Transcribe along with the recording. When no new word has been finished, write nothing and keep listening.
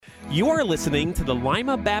You are listening to the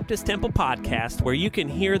Lima Baptist Temple podcast, where you can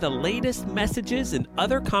hear the latest messages and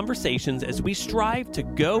other conversations as we strive to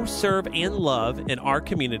go, serve, and love in our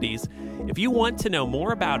communities. If you want to know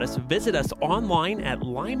more about us, visit us online at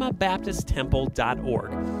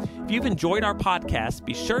limabaptisttemple.org. If you've enjoyed our podcast,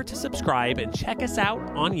 be sure to subscribe and check us out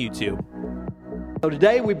on YouTube. So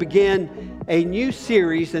today we begin a new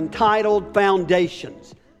series entitled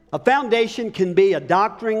Foundations. A foundation can be a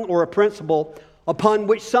doctrine or a principle upon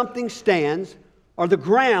which something stands, or the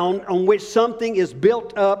ground on which something is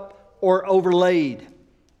built up or overlaid.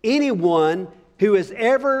 Anyone who has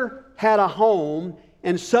ever had a home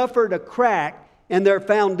and suffered a crack in their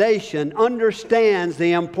foundation understands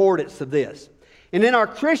the importance of this. And in our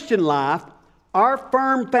Christian life, our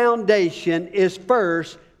firm foundation is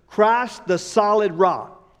first Christ the solid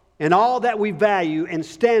rock, and all that we value and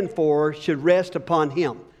stand for should rest upon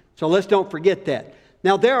Him. So let's don't forget that.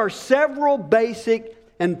 Now, there are several basic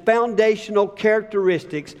and foundational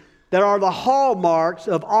characteristics that are the hallmarks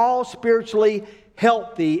of all spiritually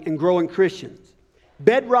healthy and growing Christians.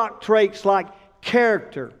 Bedrock traits like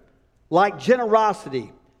character, like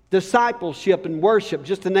generosity, discipleship, and worship,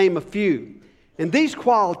 just to name a few. And these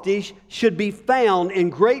qualities should be found in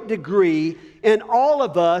great degree in all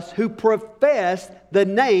of us who profess the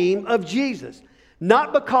name of Jesus.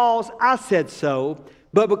 Not because I said so,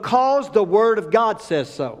 but because the Word of God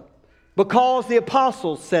says so, because the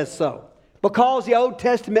apostles says so, because the Old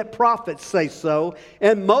Testament prophets say so,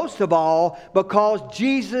 and most of all, because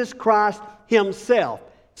Jesus Christ Himself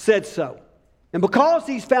said so. And because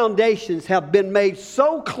these foundations have been made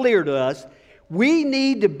so clear to us, we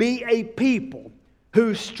need to be a people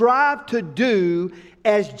who strive to do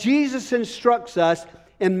as Jesus instructs us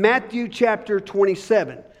in Matthew chapter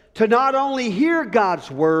 27, to not only hear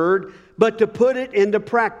God's Word, but to put it into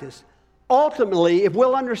practice. Ultimately, if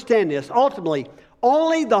we'll understand this,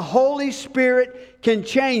 only the Holy Spirit can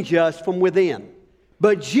change us from within.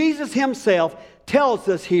 But Jesus Himself tells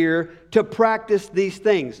us here to practice these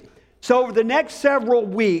things. So over the next several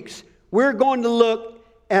weeks, we're going to look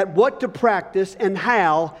at what to practice and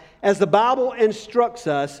how, as the Bible instructs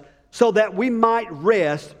us, so that we might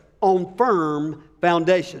rest on firm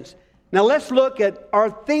foundations. Now let's look at our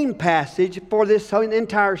theme passage for this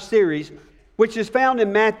entire series, which is found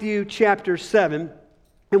in Matthew chapter 7,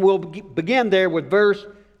 and we'll begin there with verse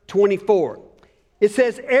 24. It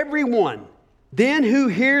says, "Everyone then who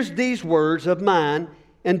hears these words of mine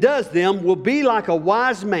and does them will be like a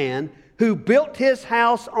wise man who built his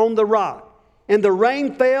house on the rock. And the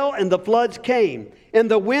rain fell and the floods came,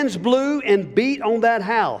 and the winds blew and beat on that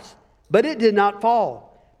house. But it did not fall,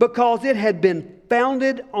 because it had been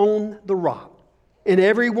founded on the rock. And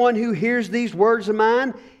everyone who hears these words of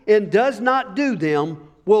mine and does not do them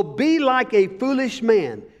will be like a foolish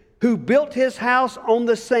man who built his house on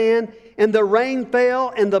the sand, and the rain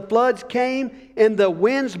fell and the floods came and the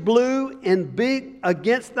winds blew and beat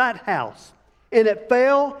against that house. And it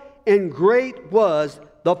fell, and great was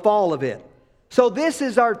the fall of it." So this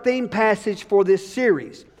is our theme passage for this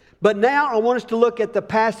series. But now I want us to look at the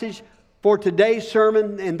passage for today's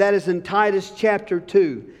sermon, and that is in Titus chapter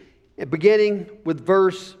 2, beginning with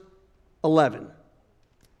verse 11.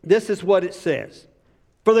 This is what it says.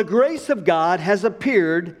 "For the grace of God has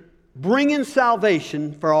appeared, bringing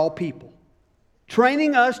salvation for all people,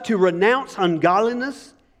 training us to renounce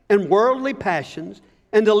ungodliness and worldly passions,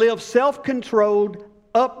 and to live self-controlled,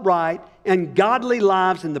 upright, and godly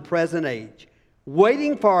lives in the present age,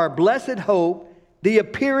 waiting for our blessed hope, the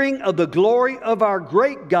appearing of the glory of our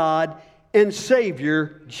great God and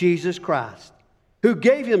Savior, Jesus Christ, who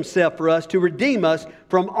gave Himself for us to redeem us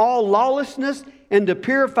from all lawlessness and to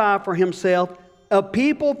purify for Himself a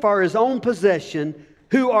people for His own possession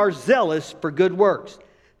who are zealous for good works.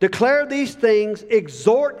 Declare these things,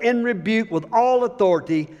 exhort and rebuke with all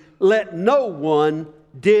authority. Let no one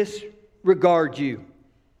disregard you."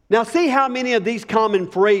 Now see how many of these common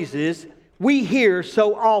phrases we hear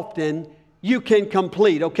so often you can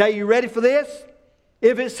complete. Okay, you ready for this?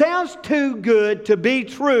 If it sounds too good to be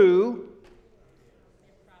true,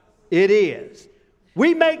 it is.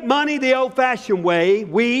 We make money the old-fashioned way.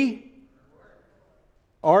 We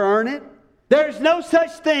earn it. There's no such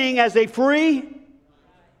thing as a free.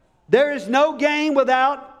 There is no gain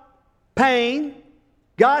without pain.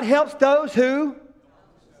 God helps those who.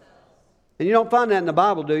 And you don't find that in the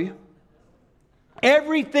Bible, do you?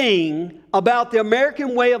 Everything about the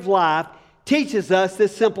American way of life teaches us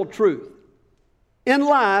this simple truth. In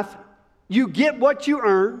life, you get what you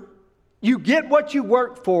earn, you get what you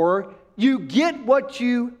work for, you get what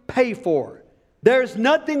you pay for. There's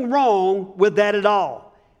nothing wrong with that at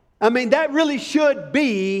all. I mean, that really should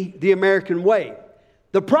be the American way.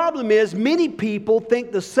 The problem is many people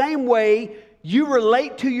think the same way you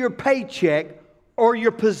relate to your paycheck or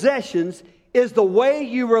your possessions is the way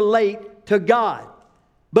you relate to God.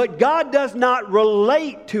 But God does not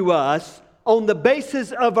relate to us on the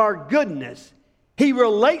basis of our goodness. He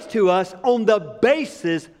relates to us on the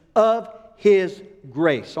basis of His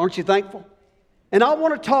grace. Aren't you thankful? And I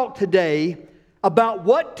want to talk today about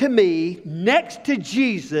what to me, next to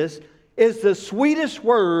Jesus, is the sweetest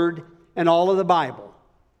word in all of the Bible.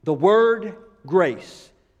 The word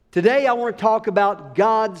grace. Today I want to talk about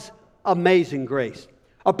God's amazing grace.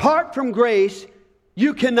 Apart from grace,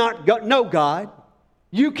 you cannot know God.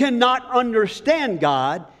 You cannot understand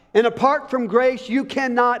God. And apart from grace, you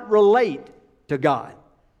cannot relate to God.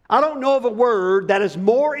 I don't know of a word that is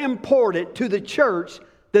more important to the church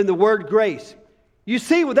than the word grace. You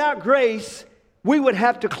see, without grace, we would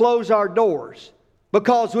have to close our doors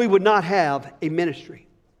because we would not have a ministry.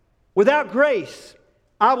 Without grace,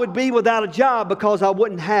 I would be without a job because I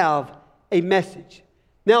wouldn't have a message.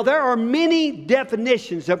 Now, there are many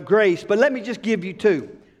definitions of grace, but let me just give you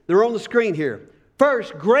two. They're on the screen here.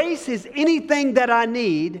 First, grace is anything that I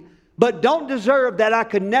need, but don't deserve, that I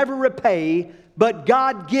could never repay, but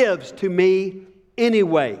God gives to me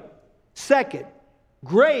anyway. Second,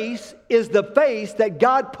 grace is the face that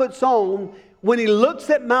God puts on when He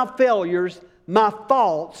looks at my failures, my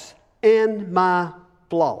faults, and my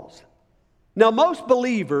flaws. Now, most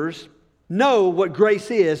believers know what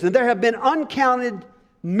grace is, and there have been uncounted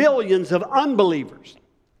millions of unbelievers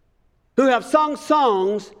who have sung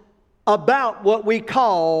songs about what we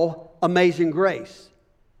call amazing grace.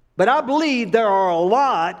 But I believe there are a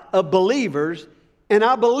lot of believers, and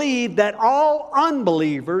I believe that all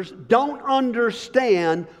unbelievers don't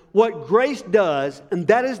understand what grace does, and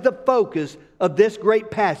that is the focus of this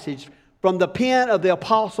great passage from the pen of the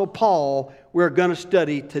Apostle Paul we're going to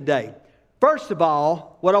study today. First of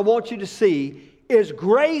all, what I want you to see is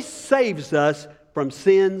grace saves us from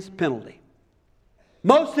sin's penalty.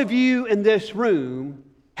 Most of you in this room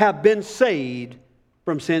have been saved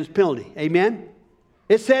from sin's penalty. Amen?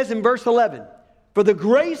 It says in verse 11, "For the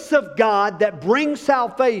grace of God that brings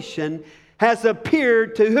salvation has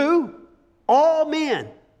appeared to" who? All men.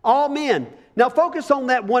 All men. Now focus on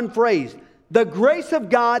that one phrase. The grace of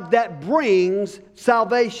God that brings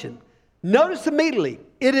salvation. Notice immediately,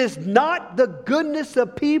 it is not the goodness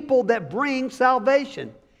of people that brings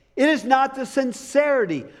salvation. It is not the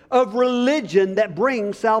sincerity of religion that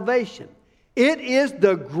brings salvation. It is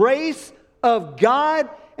the grace of God,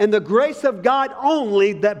 and the grace of God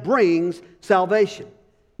only, that brings salvation.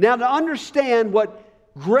 Now, to understand what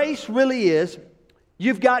grace really is,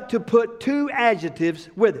 you've got to put two adjectives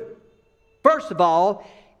with it. First of all,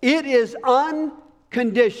 it is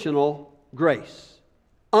unconditional grace.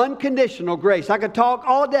 Unconditional grace. I could talk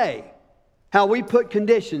all day how we put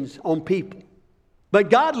conditions on people. But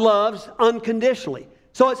God loves unconditionally.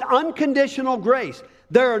 So it's unconditional grace.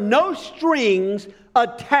 There are no strings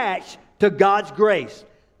attached to God's grace.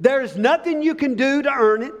 There is nothing you can do to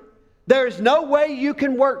earn it. There is no way you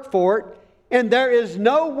can work for it. And there is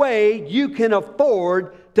no way you can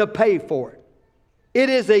afford to pay for it. It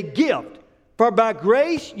is a gift. For by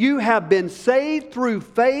grace you have been saved through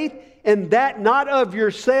faith, and that not of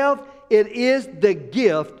yourself. It is the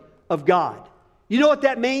gift of God. You know what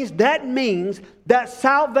that means? That means that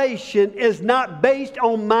salvation is not based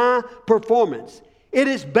on my performance. It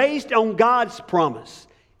is based on God's promise.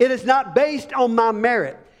 It is not based on my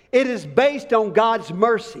merit. It is based on God's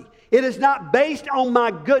mercy. It is not based on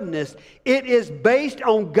my goodness. It is based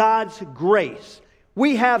on God's grace.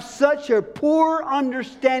 We have such a poor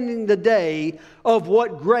understanding today of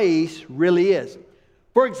what grace really is.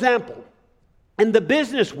 For example, in the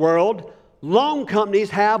business world, loan companies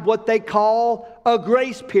have what they call a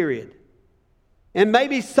grace period. And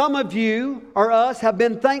maybe some of you or us have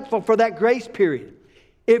been thankful for that grace period.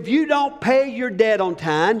 If you don't pay your debt on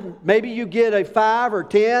time, maybe you get a 5 or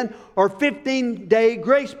 10 or 15-day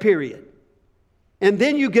grace period. And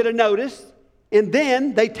then you get a notice, and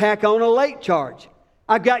then they tack on a late charge.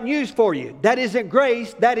 I've got news for you. That isn't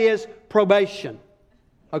grace, that is probation.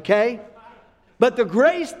 Okay? But the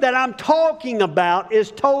grace that I'm talking about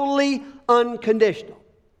is totally unconditional.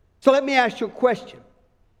 So let me ask you a question.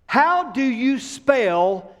 How do you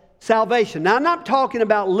spell salvation? Now, I'm not talking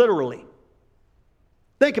about literally.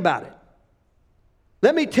 Think about it.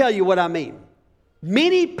 Let me tell you what I mean.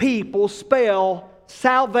 Many people spell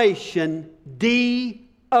salvation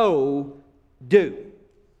D-O, do.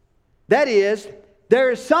 That is,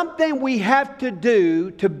 there is something we have to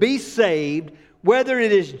do to be saved, whether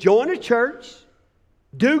it is join a church,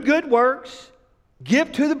 do good works,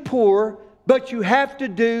 give to the poor, but you have to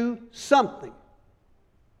do something.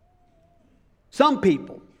 Some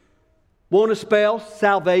people want to spell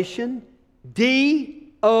salvation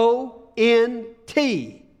D-O-N-T.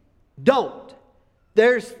 Don't.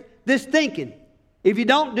 There's this thinking. If you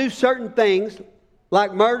don't do certain things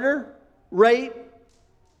like murder, rape,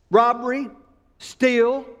 robbery,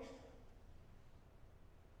 steal,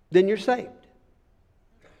 then you're saved.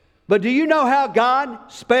 But do you know how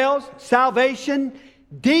God spells salvation?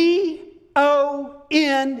 D-O-N-E,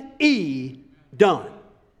 done.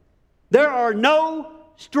 There are no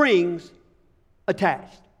strings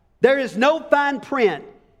attached. There is no fine print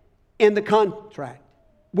in the contract.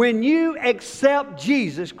 When you accept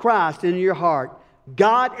Jesus Christ into your heart,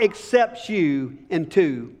 God accepts you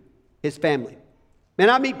into His family. Man,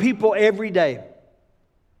 I meet people every day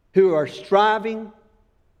who are striving,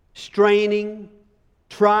 straining,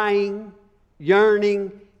 trying,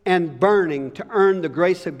 yearning, and burning to earn the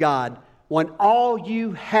grace of God, when all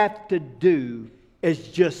you have to do is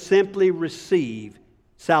just simply receive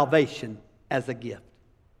salvation as a gift.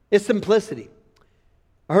 It's simplicity.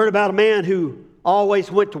 I heard about a man who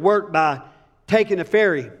always went to work by taking a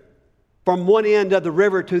ferry from one end of the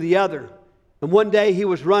river to the other. And one day he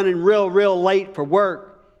was running real late for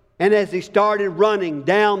work. And as he started running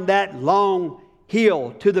down that long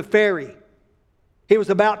hill to the ferry, he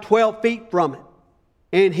was about 12 feet from it.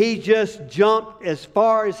 And he just jumped as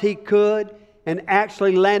far as he could and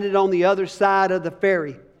actually landed on the other side of the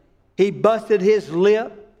ferry. He busted his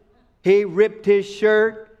lip. He ripped his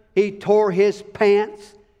shirt. He tore his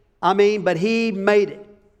pants. But he made it.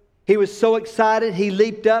 He was so excited, he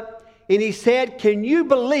leaped up and he said, "Can you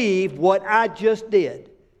believe what I just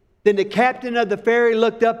did?" Then the captain of the ferry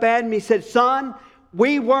looked up at him. He said, "Son,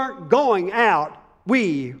 we weren't going out.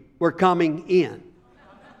 We were coming in."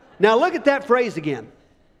 Now look at that phrase again.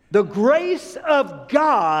 The grace of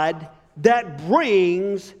God that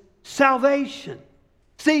brings salvation.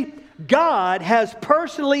 See, God has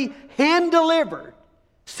personally hand-delivered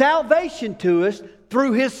salvation to us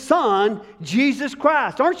through His Son, Jesus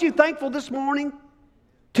Christ. Aren't you thankful this morning?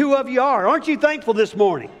 Two of you are. Aren't you thankful this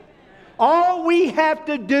morning? All we have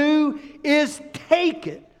to do is take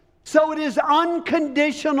it. So it is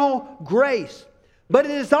unconditional grace. But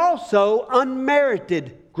it is also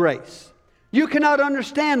unmerited grace. You cannot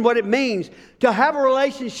understand what it means to have a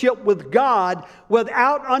relationship with God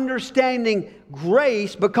without understanding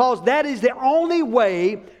grace, because that is the only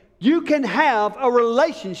way you can have a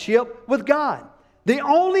relationship with God. The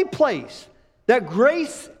only place that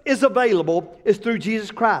grace is available is through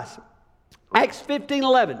Jesus Christ. Acts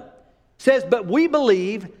 15:11 says, "But we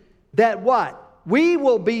believe that" what? "We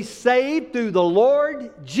will be saved through the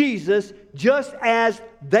Lord Jesus just as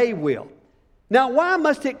they will." Now, why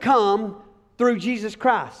must it come through Jesus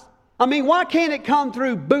Christ? Why can't it come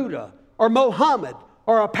through Buddha or Mohammed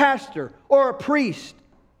or a pastor or a priest?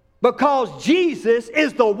 Because Jesus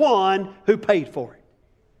is the one who paid for it.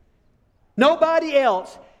 Nobody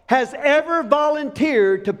else has ever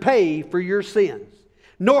volunteered to pay for your sins.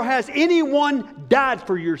 Nor has anyone died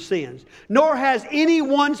for your sins. Nor has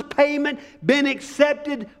anyone's payment been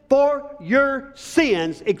accepted for your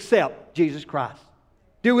sins except Jesus Christ.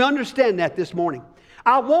 Do we understand that this morning?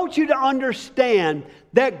 I want you to understand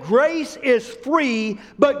that grace is free,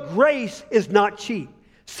 but grace is not cheap.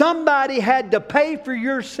 Somebody had to pay for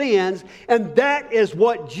your sins, and that is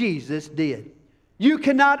what Jesus did. You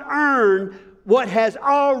cannot earn what has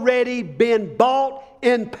already been bought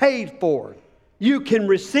and paid for. You can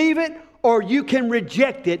receive it or you can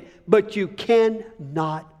reject it, but you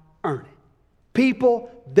cannot earn it. People,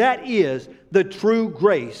 that is the true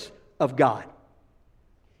grace of God.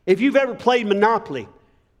 If you've ever played Monopoly,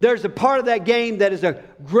 there's a part of that game that is a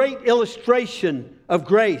great illustration of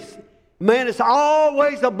grace. Man, it's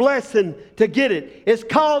always a blessing to get it. It's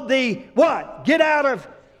called the what? Get out of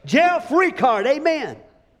jail free card. Amen.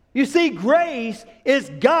 You see, grace is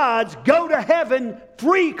God's go to heaven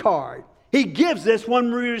free card. He gives us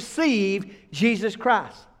when we receive Jesus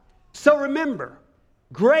Christ. So remember,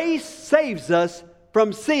 grace saves us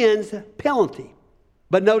from sin's penalty.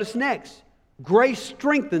 But notice next, grace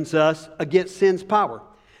strengthens us against sin's power.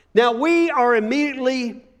 Now we are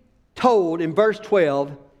immediately told in verse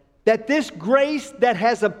 12 that this grace that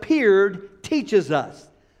has appeared teaches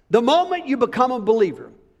us. The moment you become a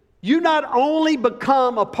believer, you not only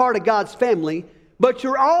become a part of God's family, but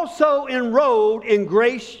you're also enrolled in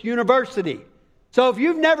Grace University. So if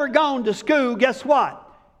you've never gone to school, guess what?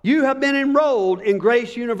 You have been enrolled in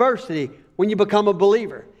Grace University when you become a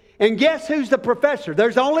believer. And guess who's the professor?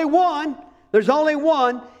 There's only one. There's only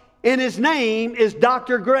one, and his name is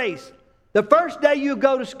Dr. Grace. The first day you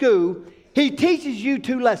go to school, he teaches you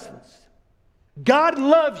 2 lessons. God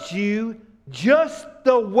loves you just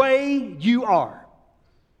the way you are.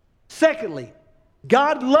 Secondly,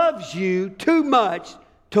 God loves you too much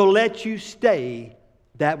to let you stay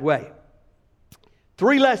that way.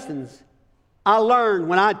 3 lessons I learned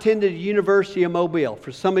when I attended the University of Mobile.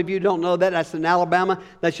 For some of you who don't know that, that's in Alabama.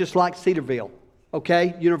 That's just like Cedarville,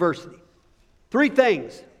 okay? University. 3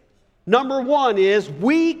 things. Number 1 is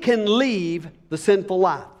we can leave the sinful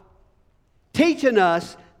life, teaching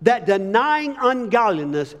us that denying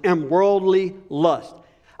ungodliness and worldly lust.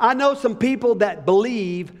 I know some people that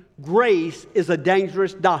believe grace is a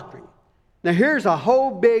dangerous doctrine. Now here's a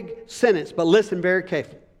whole big sentence, but listen very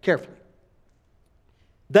carefully.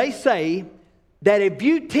 They say that if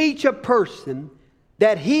you teach a person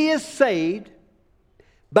that he is saved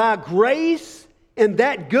by grace and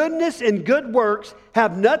that goodness and good works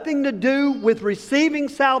have nothing to do with receiving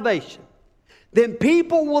salvation, then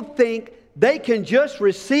people will think they can just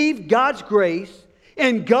receive God's grace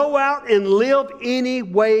and go out and live any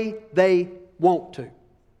way they want to.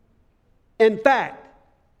 In fact,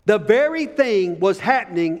 the very thing was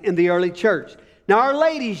happening in the early church. Now, our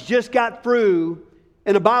ladies just got through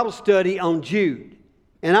in a Bible study on Jude.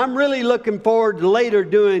 And I'm really looking forward to later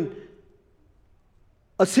doing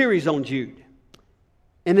a series on Jude.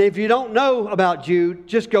 And if you don't know about Jude,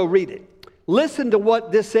 just go read it. Listen to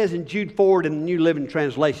what this says in Jude 4 in the New Living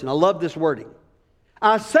Translation. I love this wording.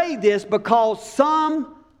 I say this because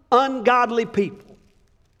some ungodly people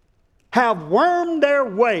have wormed their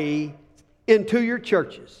way into your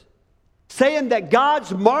churches, saying that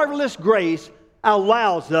God's marvelous grace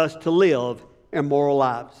allows us to live immoral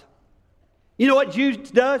lives. You know what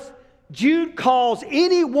Jude does? Jude calls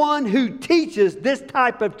anyone who teaches this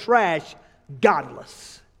type of trash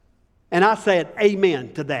godless. And I said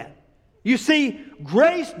amen to that. You see,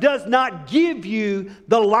 grace does not give you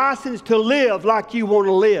the license to live like you want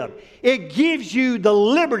to live. It gives you the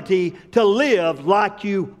liberty to live like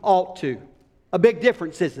you ought to. A big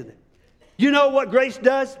difference, isn't it? You know what grace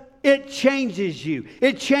does? It changes you.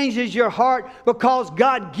 It changes your heart because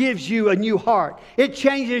God gives you a new heart. It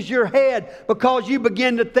changes your head because you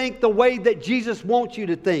begin to think the way that Jesus wants you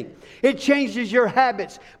to think. It changes your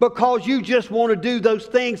habits because you just want to do those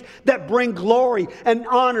things that bring glory and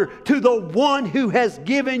honor to the one who has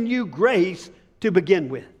given you grace to begin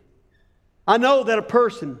with. I know that a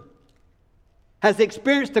person has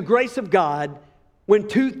experienced the grace of God when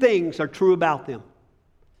 2 things are true about them.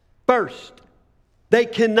 First, they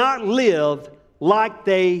cannot live like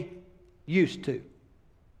they used to.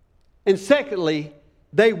 And secondly,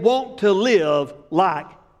 they want to live like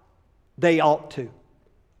they ought to.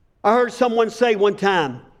 I heard someone say one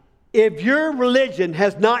time, if your religion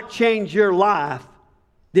has not changed your life,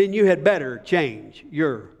 then you had better change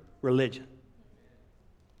your religion.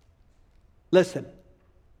 Listen,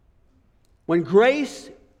 when grace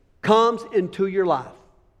comes into your life,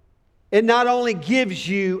 it not only gives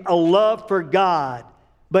you a love for God,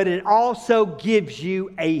 but it also gives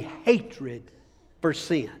you a hatred for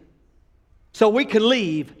sin. So we can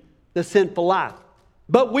leave the sinful life,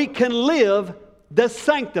 but we can live the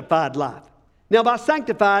sanctified life. Now, by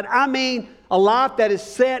sanctified, I mean a life that is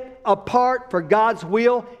set apart for God's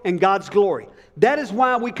will and God's glory. That is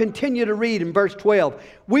why we continue to read in verse 12.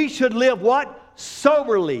 We should live what?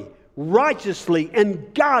 Soberly, righteously,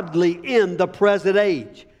 and godly in the present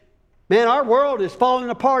age. Man, our world is falling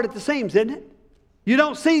apart at the seams, isn't it? You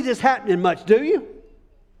don't see this happening much, do you?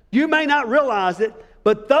 You may not realize it,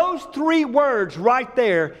 but those 3 words right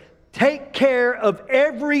there take care of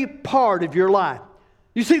every part of your life.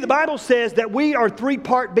 You see, the Bible says that we are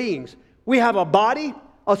 3-part beings. We have a body,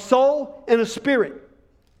 a soul, and a spirit.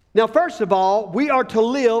 Now, first of all, we are to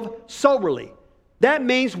live soberly. That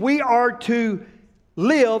means we are to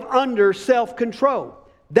live under self-control.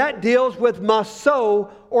 That deals with my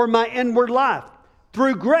soul or my inward life.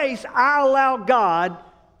 Through grace, I allow God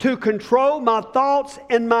to control my thoughts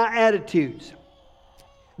and my attitudes.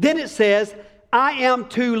 Then it says, I am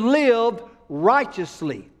to live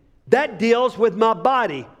righteously. That deals with my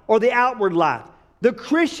body or the outward life. The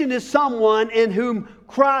Christian is someone in whom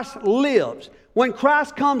Christ lives. When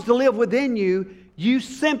Christ comes to live within you, you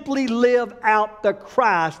simply live out the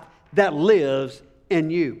Christ that lives in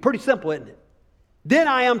you. Pretty simple, isn't it? Then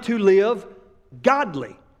I am to live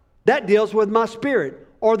godly. That deals with my spirit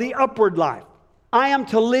or the upward life. I am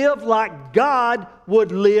to live like God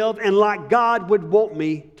would live and like God would want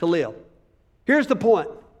me to live. Here's the point.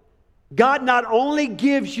 God not only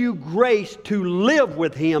gives you grace to live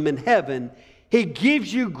with Him in heaven, He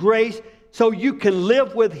gives you grace so you can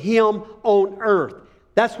live with Him on earth.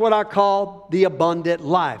 That's what I call the abundant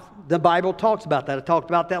life. The Bible talks about that. I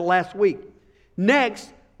talked about that last week.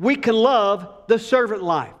 Next, we can love the servant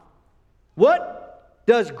life. What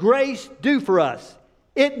does grace do for us?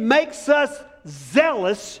 It makes us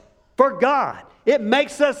zealous for God. It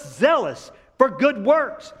makes us zealous for good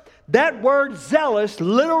works. That word zealous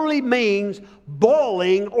literally means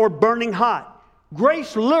boiling or burning hot.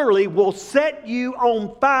 Grace literally will set you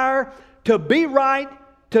on fire to be right,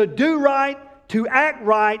 to do right, to act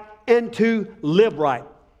right, and to live right.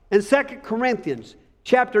 In 2 Corinthians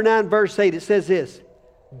chapter 9, verse 8, it says this: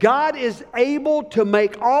 God is able to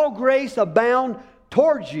make all grace abound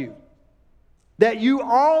towards you, that you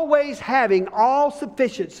always having all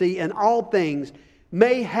sufficiency in all things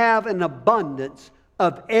may have an abundance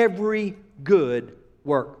of every good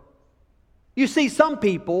work. You see, some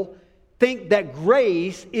people think that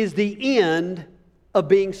grace is the end of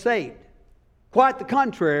being saved. Quite the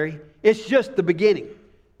contrary, it's just the beginning.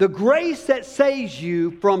 The grace that saves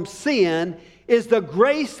you from sin is the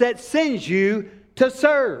grace that sends you to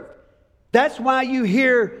serve. That's why you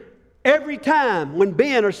hear every time when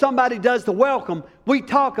Ben or somebody does the welcome, we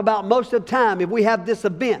talk about most of the time if we have this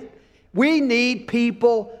event, we need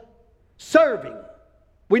people serving.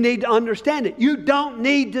 We need to understand it. You don't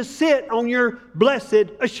need to sit on your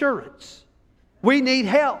blessed assurance. We need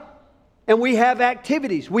help. And we have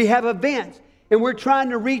activities. We have events. And we're trying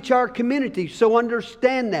to reach our community. So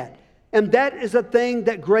understand that. And that is a thing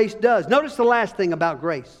that grace does. Notice the last thing about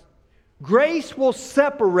grace. Grace will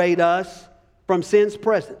separate us from sin's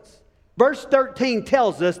presence. Verse 13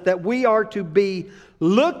 tells us that we are to be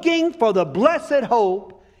looking for the blessed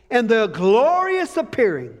hope and the glorious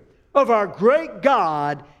appearing of our great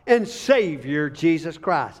God and Savior, Jesus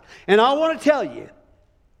Christ. And I want to tell you,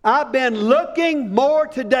 I've been looking more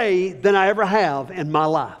today than I ever have in my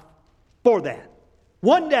life for that.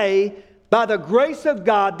 One day, by the grace of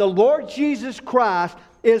God, the Lord Jesus Christ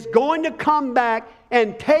is going to come back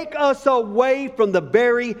and take us away from the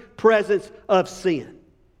very presence of sin.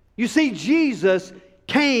 You see, Jesus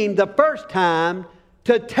came the first time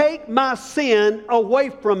to take my sin away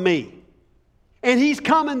from me. And He's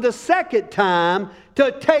coming the second time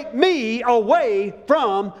to take me away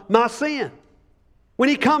from my sin. When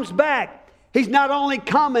He comes back, He's not only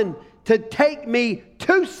coming to take me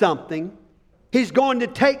to something, He's going to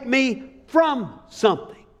take me from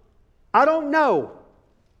something. I don't know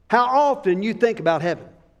how often you think about heaven,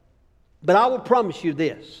 but I will promise you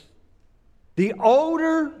this. The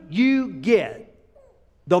older you get,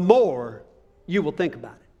 the more you will think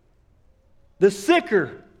about it. The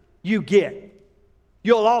sicker you get,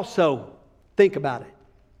 you'll also think about it.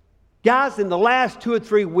 Guys, in the last 2 or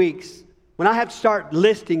 3 weeks, when I have to start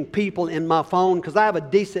listing people in my phone, because I have a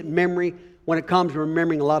decent memory when it comes to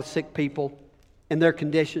remembering a lot of sick people and their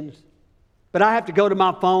conditions, but I have to go to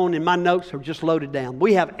my phone and my notes are just loaded down.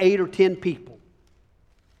 We have 8 or 10 people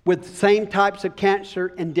with the same types of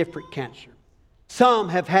cancer and different cancer. Some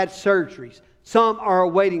have had surgeries. Some are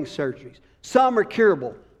awaiting surgeries. Some are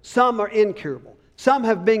curable. Some are incurable. Some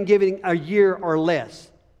have been given a year or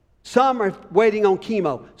less. Some are waiting on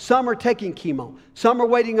chemo. Some are taking chemo. Some are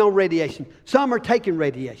waiting on radiation. Some are taking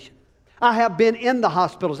radiation. I have been in the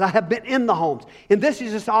hospitals. I have been in the homes. And this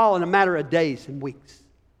is just all in a matter of days and weeks.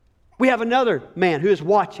 We have another man who is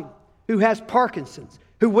watching, who has Parkinson's,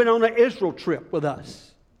 who went on an Israel trip with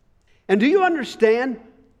us. And do you understand,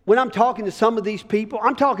 when I'm talking to some of these people,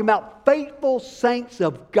 I'm talking about faithful saints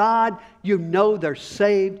of God. You know they're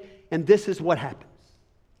saved. And this is what happens.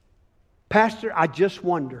 Pastor, I just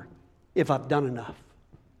wonder if I've done enough.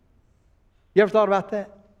 You ever thought about that?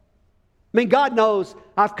 I mean, God knows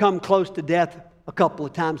I've come close to death a couple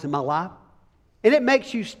of times in my life. And it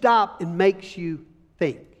makes you stop and makes you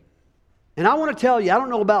think. And I want to tell you, I don't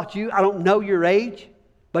know about you. I don't know your age.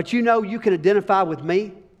 But you know you can identify with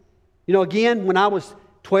me. You know, again, when I was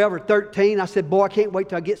 12 or 13, I said, boy, I can't wait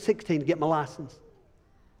till I get 16 to get my license.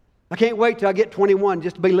 I can't wait till I get 21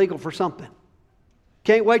 just to be legal for something.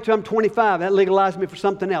 Can't wait till I'm 25. That legalized me for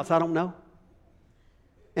something else. I don't know.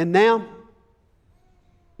 And now,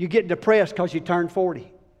 you get depressed because you turned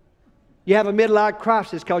 40. You have a midlife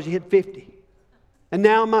crisis because you hit 50. And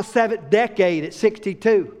now in my 7th decade at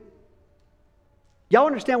 62. Y'all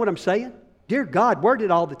understand what I'm saying? Dear God, where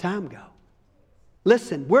did all the time go?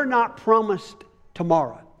 Listen, we're not promised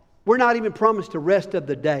tomorrow. We're not even promised the rest of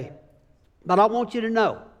the day. But I want you to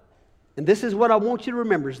know, and this is what I want you to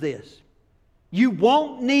remember is this. You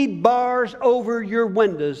won't need bars over your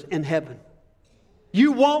windows in heaven.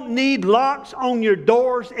 You won't need locks on your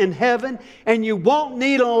doors in heaven. And you won't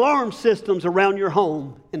need alarm systems around your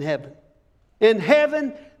home in heaven. In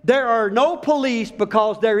heaven, there are no police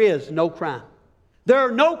because there is no crime. There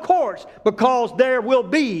are no courts because there will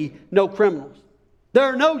be no criminals. There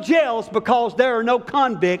are no jails because there are no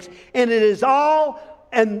convicts. And it is all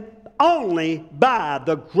only by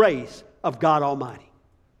the grace of God Almighty.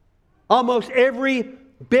 Almost every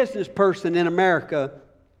business person in America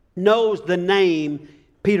knows the name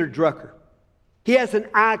Peter Drucker. He has an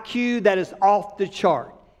IQ that is off the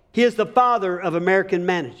chart. He is the father of American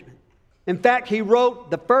management. In fact, he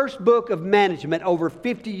wrote the first book of management over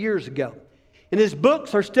 50 years ago. And his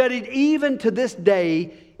books are studied even to this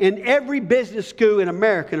day in every business school in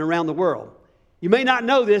America and around the world. You may not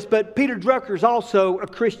know this, but Peter Drucker is also a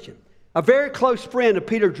Christian. A very close friend of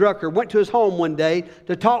Peter Drucker went to his home one day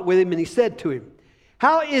to talk with him, and he said to him,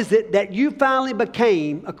 "How is it that you finally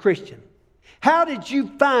became a Christian? How did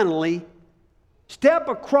you finally step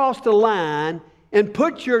across the line and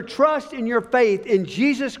put your trust and your faith in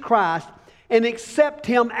Jesus Christ and accept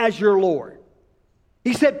Him as your Lord?"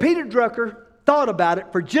 He said Peter Drucker thought about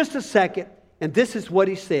it for just a second, and this is what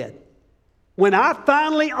he said. "When I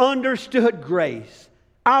finally understood grace,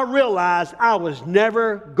 I realized I was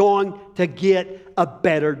never going to get a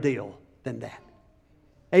better deal than that."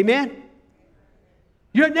 Amen?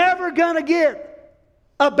 You're never going to get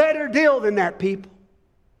a better deal than that, people.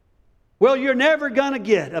 Well, you're never going to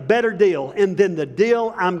get a better deal than the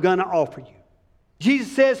deal I'm going to offer you.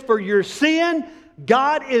 Jesus says, for your sin,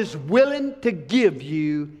 God is willing to give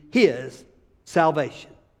you His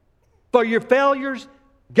salvation. For your failures,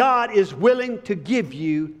 God is willing to give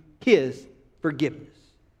you His forgiveness.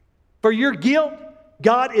 For your guilt,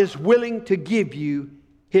 God is willing to give you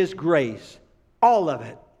His grace. All of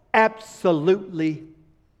it absolutely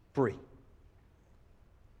free.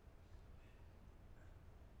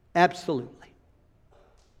 Absolutely.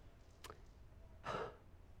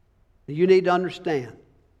 You need to understand,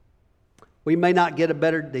 we may not get a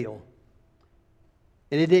better deal.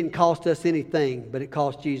 And it didn't cost us anything, but it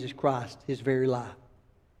cost Jesus Christ His very life.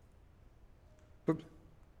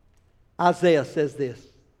 Isaiah says this,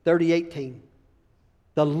 30:18.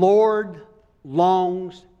 The Lord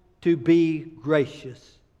longs to be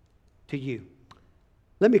gracious to you.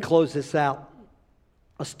 Let me close this out.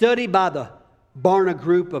 A study by the Barna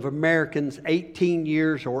Group of Americans 18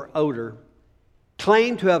 years or older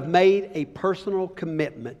claim to have made a personal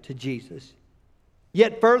commitment to Jesus.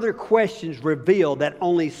 Yet further questions reveal that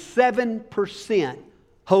only 7%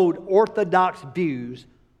 hold orthodox views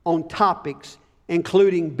on topics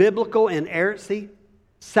including biblical inerrancy,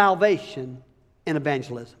 salvation, and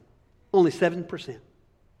evangelism. Only 7%.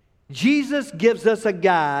 Jesus gives us a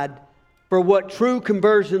guide for what true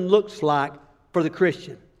conversion looks like for the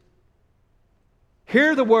Christian.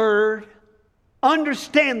 Hear the Word,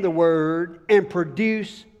 understand the Word, and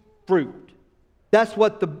produce fruit. That's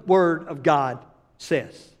what the Word of God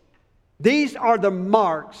says. These are the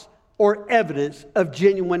marks or evidence of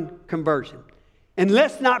genuine conversion. And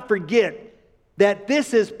let's not forget that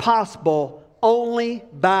this is possible only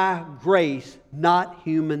by grace, not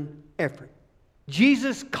human effort.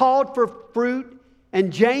 Jesus called for fruit,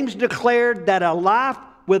 and James declared that a life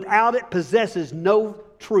without it possesses no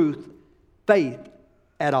truth, faith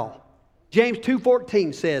at all. James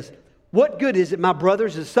 2:14 says, "What good is it, my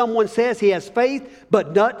brothers, if someone says he has faith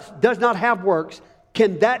but does not have works?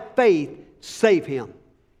 Can that faith save him?"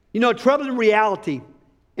 You know, a troubling reality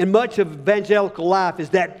in much of evangelical life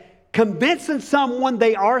is that convincing someone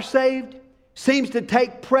they are saved seems to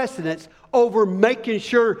take precedence over making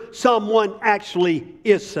sure someone actually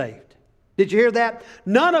is saved. Did you hear that?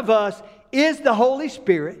 None of us is the Holy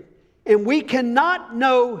Spirit, and we cannot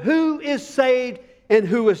know who is saved and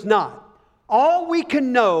who is not. All we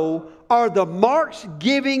can know are the marks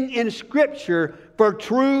given in Scripture for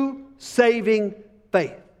true saving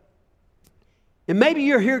faith. And maybe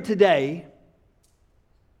you're here today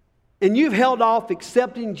and you've held off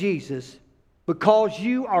accepting Jesus because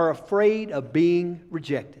you are afraid of being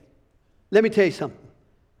rejected. Let me tell you something.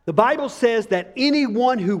 The Bible says that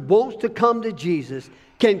anyone who wants to come to Jesus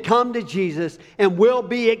can come to Jesus and will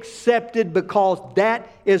be accepted, because that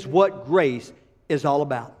is what grace is all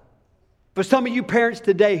about. For some of you parents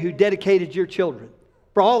today who dedicated your children,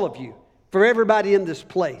 for all of you, for everybody in this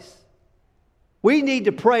place, we need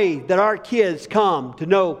to pray that our kids come to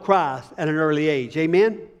know Christ at an early age.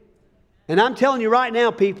 Amen? And I'm telling you right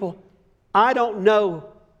now, people, I don't know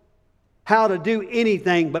how to do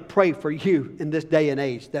anything but pray for you in this day and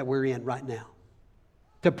age that we're in right now.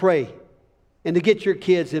 To pray and to get your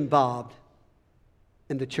kids involved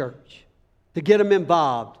in the church. To get them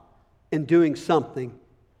involved in doing something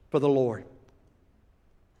for the Lord.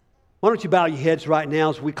 Why don't you bow your heads right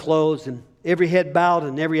now as we close, and every head bowed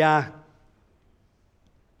and every eye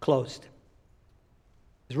closed.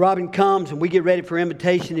 As Robin comes and we get ready for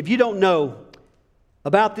invitation, if you don't know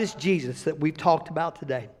about this Jesus that we've talked about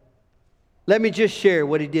today, let me just share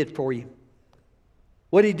what He did for you.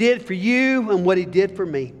 what He did for you and what He did for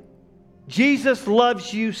me. Jesus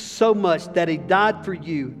loves you so much that He died for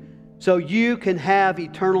you so you can have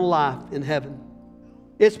eternal life in heaven.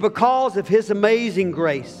 It's because of His amazing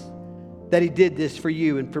grace that He did this for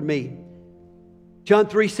you and for me. John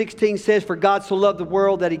 3:16 says, "For God so loved the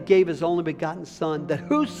world that He gave His only begotten Son, that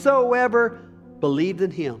whosoever believed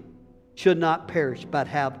in Him should not perish, but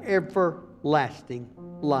have everlasting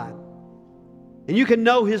life." And you can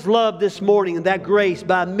know His love this morning and that grace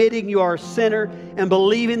by admitting you are a sinner and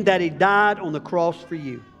believing that He died on the cross for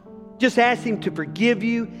you. Just ask Him to forgive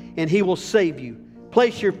you and He will save you.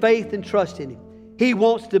 Place your faith and trust in Him. He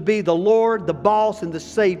wants to be the Lord, the boss, and the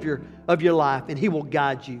Savior of your life, and He will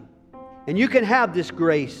guide you. And you can have this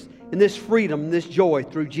grace and this freedom and this joy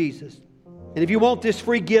through Jesus. And if you want this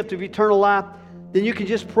free gift of eternal life, then you can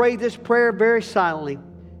just pray this prayer very silently.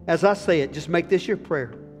 As I say it, just make this your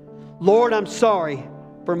prayer. Lord, I'm sorry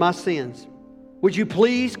for my sins. Would you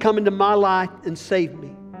please come into my life and save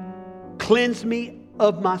me? Cleanse me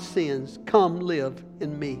of my sins. Come live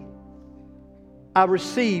in me. I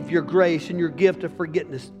receive your grace and your gift of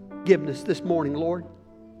forgiveness this morning, Lord.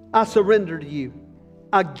 I surrender to you.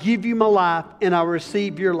 I give you my life and I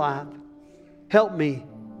receive your life. Help me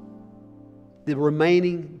the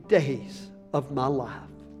remaining days of my life.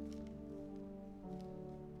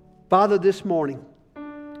 Father, this morning,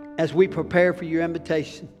 as we prepare for your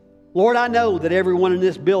invitation, Lord, I know that everyone in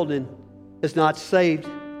this building is not saved.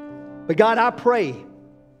 But God, I pray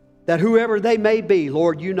that whoever they may be,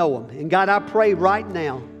 Lord, you know them. And God, I pray right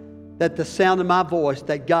now that the sound of my voice,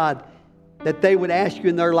 that God, that they would ask you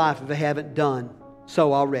in their life if they haven't done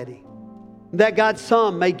so already. That God,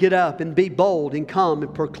 some may get up and be bold and come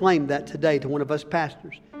and proclaim that today to one of us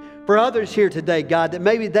pastors. For others here today, God, that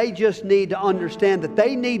maybe they just need to understand that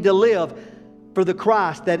they need to live for the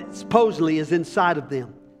Christ that supposedly is inside of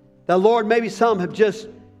them. That, Lord, maybe some have just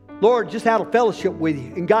out of fellowship with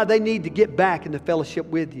you. And God, they need to get back into fellowship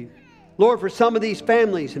with you. Lord, for some of these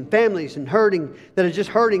families and hurting, that are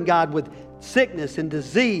just hurting, God, with sickness and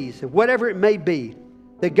disease and whatever it may be,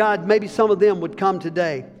 that God, maybe some of them would come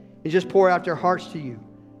today and just pour out their hearts to you.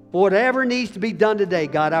 For whatever needs to be done today,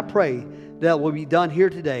 God, I pray that will be done here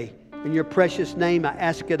today. In your precious name, I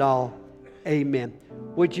ask it all. Amen.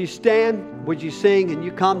 Would you stand? Would you sing? And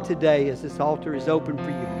you come today as this altar is open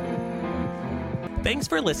for you. Thanks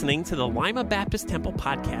for listening to the Lima Baptist Temple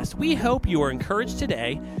podcast. We hope you are encouraged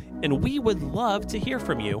today, and we would love to hear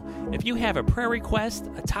from you. If you have a prayer request,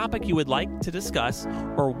 a topic you would like to discuss,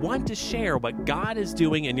 or want to share what God is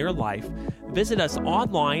doing in your life, visit us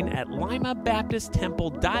online at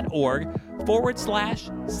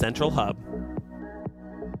limabaptisttemple.org/Central Hub.